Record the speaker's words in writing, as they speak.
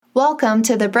Welcome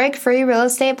to the Break Free Real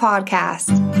Estate Podcast.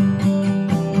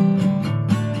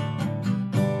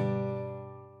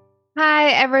 Hi,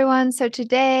 everyone. So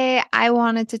today I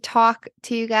wanted to talk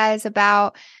to you guys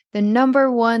about the number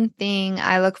one thing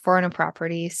I look for in a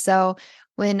property. So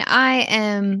when I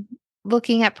am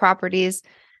looking at properties,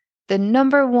 the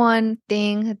number one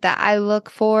thing that I look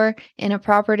for in a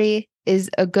property is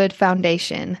a good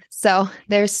foundation. So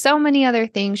there's so many other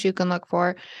things you can look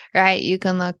for, right? You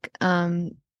can look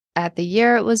at the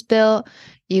year it was built.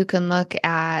 You can look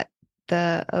at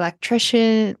the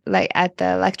at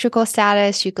the electrical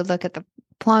status. You could look at the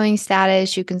plumbing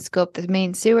status. You can scope the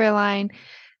main sewer line.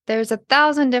 There's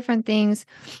 1,000 different things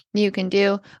you can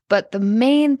do, but the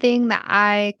main thing that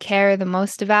I care the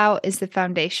most about is the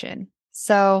foundation.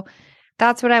 So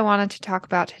that's what I wanted to talk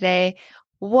about today.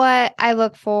 What I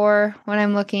look for when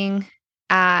I'm looking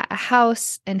at a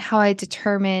house and how I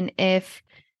determine if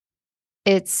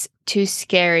it's too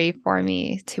scary for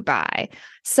me to buy.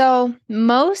 So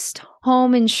most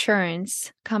home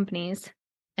insurance companies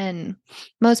and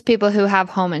most people who have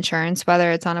home insurance,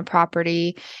 whether it's on a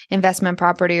property, investment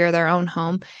property, or their own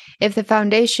home, if the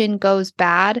foundation goes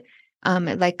bad,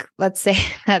 like let's say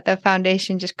that the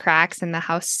foundation just cracks and the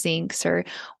house sinks or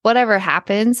whatever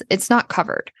happens, it's not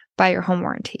covered by your home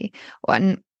warranty.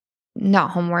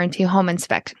 Not home warranty, home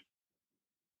inspect.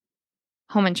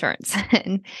 Home insurance.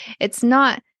 And it's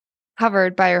not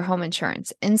covered by your home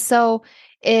insurance. And so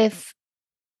if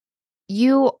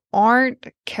you aren't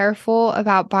careful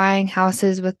about buying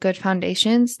houses with good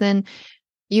foundations, then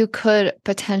you could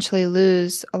potentially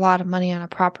lose a lot of money on a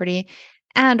property.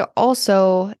 And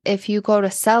also, if you go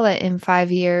to sell it in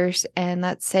 5 years and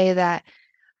let's say that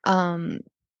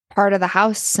part of the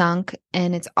house sunk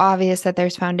and it's obvious that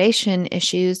there's foundation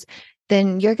issues,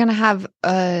 then you're going to have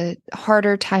a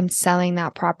harder time selling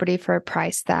that property for a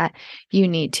price that you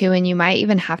need to. And you might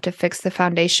even have to fix the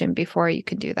foundation before you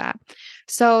can do that.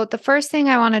 So the first thing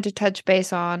I wanted to touch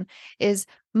base on is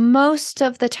most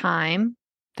of the time,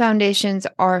 foundations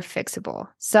are fixable.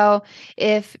 So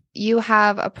if you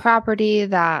have a property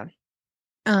that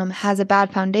has a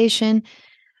bad foundation,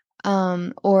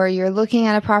 or you're looking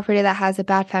at a property that has a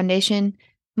bad foundation,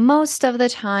 most of the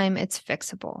time it's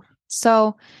fixable.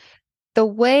 So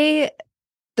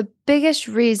the biggest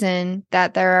reason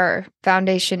that there are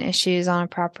foundation issues on a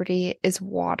property is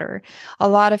water. A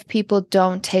lot of people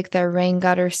don't take their rain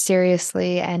gutter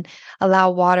seriously and allow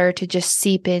water to just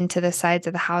seep into the sides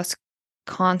of the house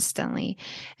constantly.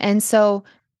 And so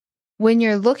when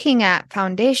you're looking at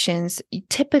foundations,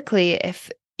 typically if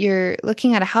you're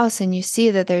looking at a house and you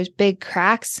see that there's big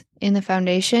cracks in the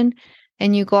foundation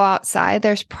and you go outside,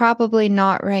 there's probably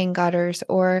not rain gutters,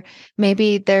 or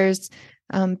maybe there's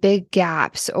big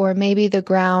gaps, or maybe the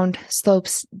ground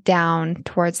slopes down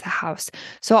towards the house.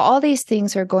 So all these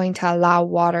things are going to allow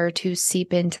water to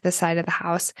seep into the side of the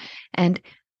house and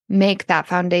make that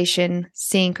foundation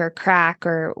sink or crack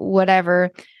or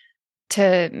whatever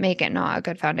to make it not a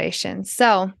good foundation.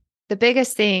 So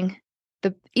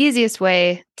the easiest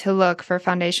way to look for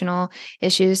foundational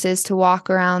issues is to walk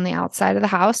around the outside of the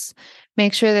house.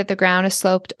 Make sure that the ground is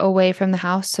sloped away from the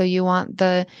house. So you want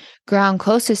the ground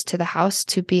closest to the house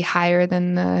to be higher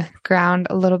than the ground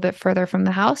a little bit further from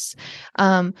the house.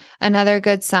 Another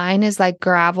good sign is like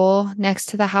gravel next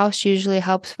to the house usually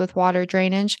helps with water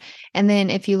drainage. And then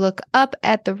if you look up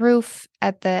at the roof,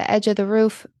 at the edge of the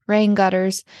roof, rain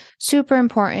gutters, super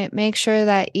important. Make sure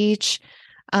that each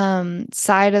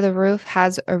side of the roof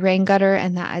has a rain gutter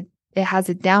and that it has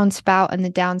a downspout, and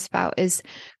the downspout is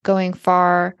going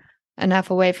far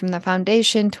enough away from the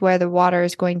foundation to where the water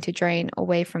is going to drain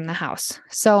away from the house.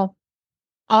 So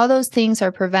all those things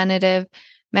are preventative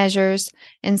measures.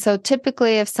 And so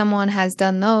typically if someone has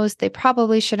done those, they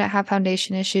probably shouldn't have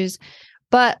foundation issues.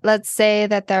 But let's say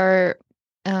that that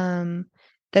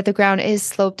the ground is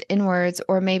sloped inwards,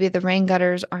 or maybe the rain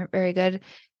gutters aren't very good,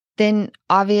 then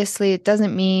obviously it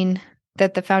doesn't mean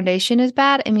that the foundation is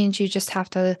bad. It means you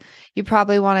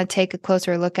probably want to take a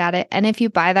closer look at it. And if you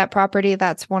buy that property,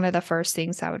 that's one of the first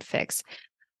things I would fix.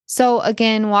 So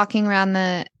again, walking around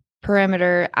the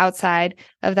perimeter outside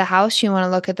of the house, you want to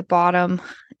look at the bottom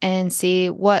and see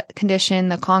what condition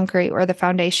the concrete or the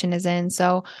foundation is in.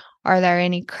 So are there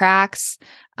any cracks?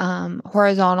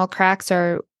 Horizontal cracks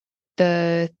are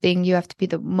the thing you have to be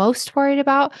the most worried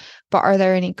about, but are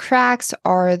there any cracks?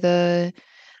 Are the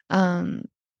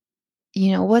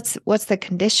what's the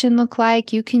condition look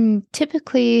like? You can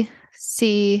typically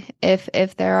see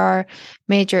if there are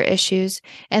major issues.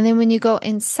 And then when you go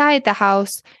inside the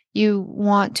house, you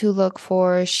want to look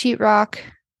for sheetrock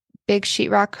big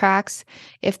sheetrock cracks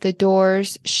if the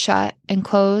doors shut and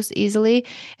close easily.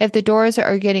 If the doors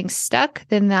are getting stuck,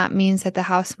 then that means that the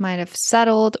house might have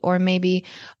settled, or maybe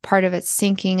part of it's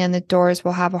sinking and the doors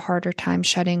will have a harder time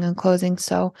shutting and closing.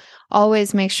 So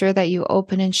always make sure that you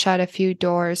open and shut a few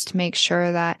doors to make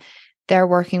sure that they're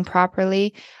working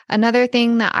properly. Another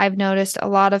thing that I've noticed, a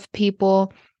lot of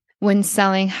people when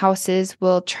selling houses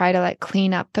will try to like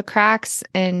clean up the cracks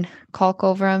and caulk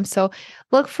over them. So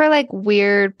look for like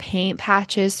weird paint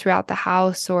patches throughout the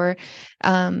house, or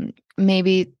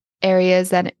maybe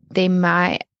areas that they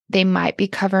might be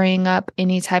covering up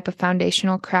any type of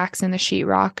foundational cracks in the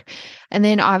sheetrock. And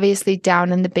then obviously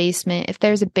down in the basement, if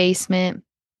there's a basement,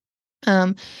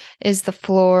 is the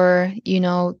floor,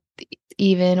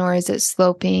 even, or is it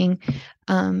sloping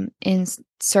in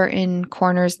certain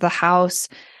corners of the house?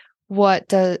 What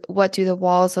do the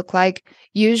walls look like?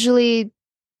 Usually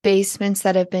basements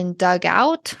that have been dug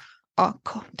out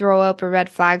throw up a red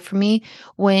flag for me.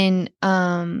 When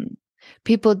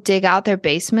people dig out their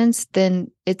basements,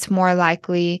 then it's more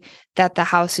likely that the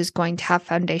house is going to have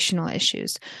foundational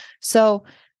issues. So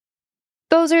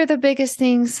those are the biggest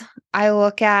things I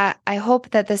look at. I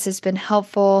hope that this has been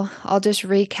helpful. I'll just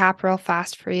recap real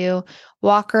fast for you.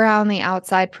 Walk around the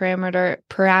outside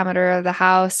parameter of the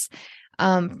house,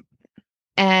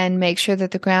 and make sure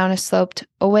that the ground is sloped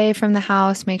away from the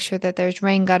house. Make sure that there's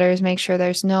rain gutters. Make sure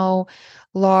there's no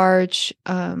large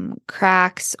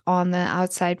cracks on the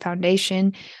outside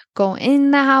foundation. Go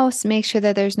in the house. Make sure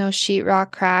that there's no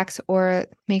sheetrock cracks, or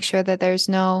make sure that there's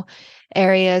no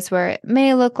areas where it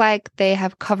may look like they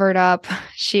have covered up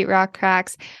sheetrock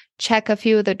cracks. Check a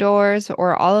few of the doors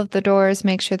or all of the doors.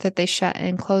 Make sure that they shut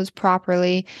and close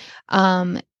properly.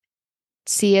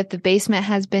 See if the basement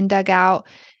has been dug out.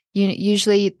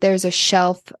 Usually there's a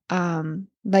shelf,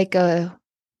 like a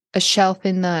shelf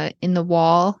in the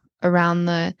wall around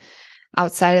the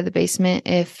outside of the basement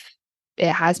if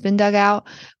it has been dug out.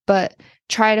 But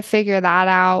try to figure that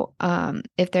out.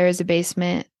 If there is a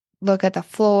basement, look at the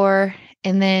floor.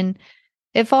 And then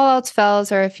if all else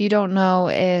fails, or if you don't know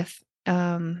if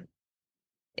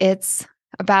it's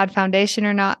a bad foundation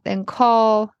or not, then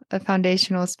call a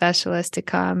foundational specialist to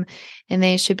come, and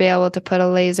they should be able to put a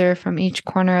laser from each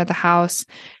corner of the house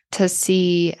to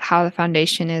see how the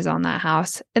foundation is on that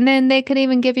house. And then they could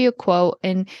even give you a quote,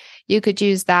 and you could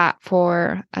use that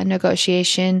for a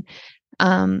negotiation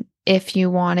if you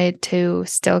wanted to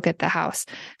still get the house.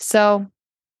 So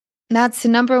that's the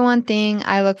number one thing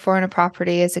I look for in a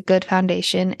property, is a good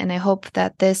foundation. And I hope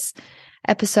that this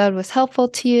episode was helpful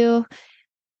to you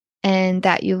and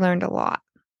that you learned a lot.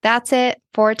 That's it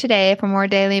for today. For more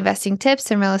daily investing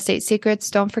tips and real estate secrets,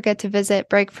 don't forget to visit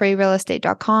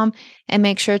breakfreerealestate.com and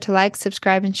make sure to like,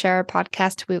 subscribe, and share our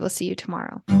podcast. We will see you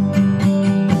tomorrow.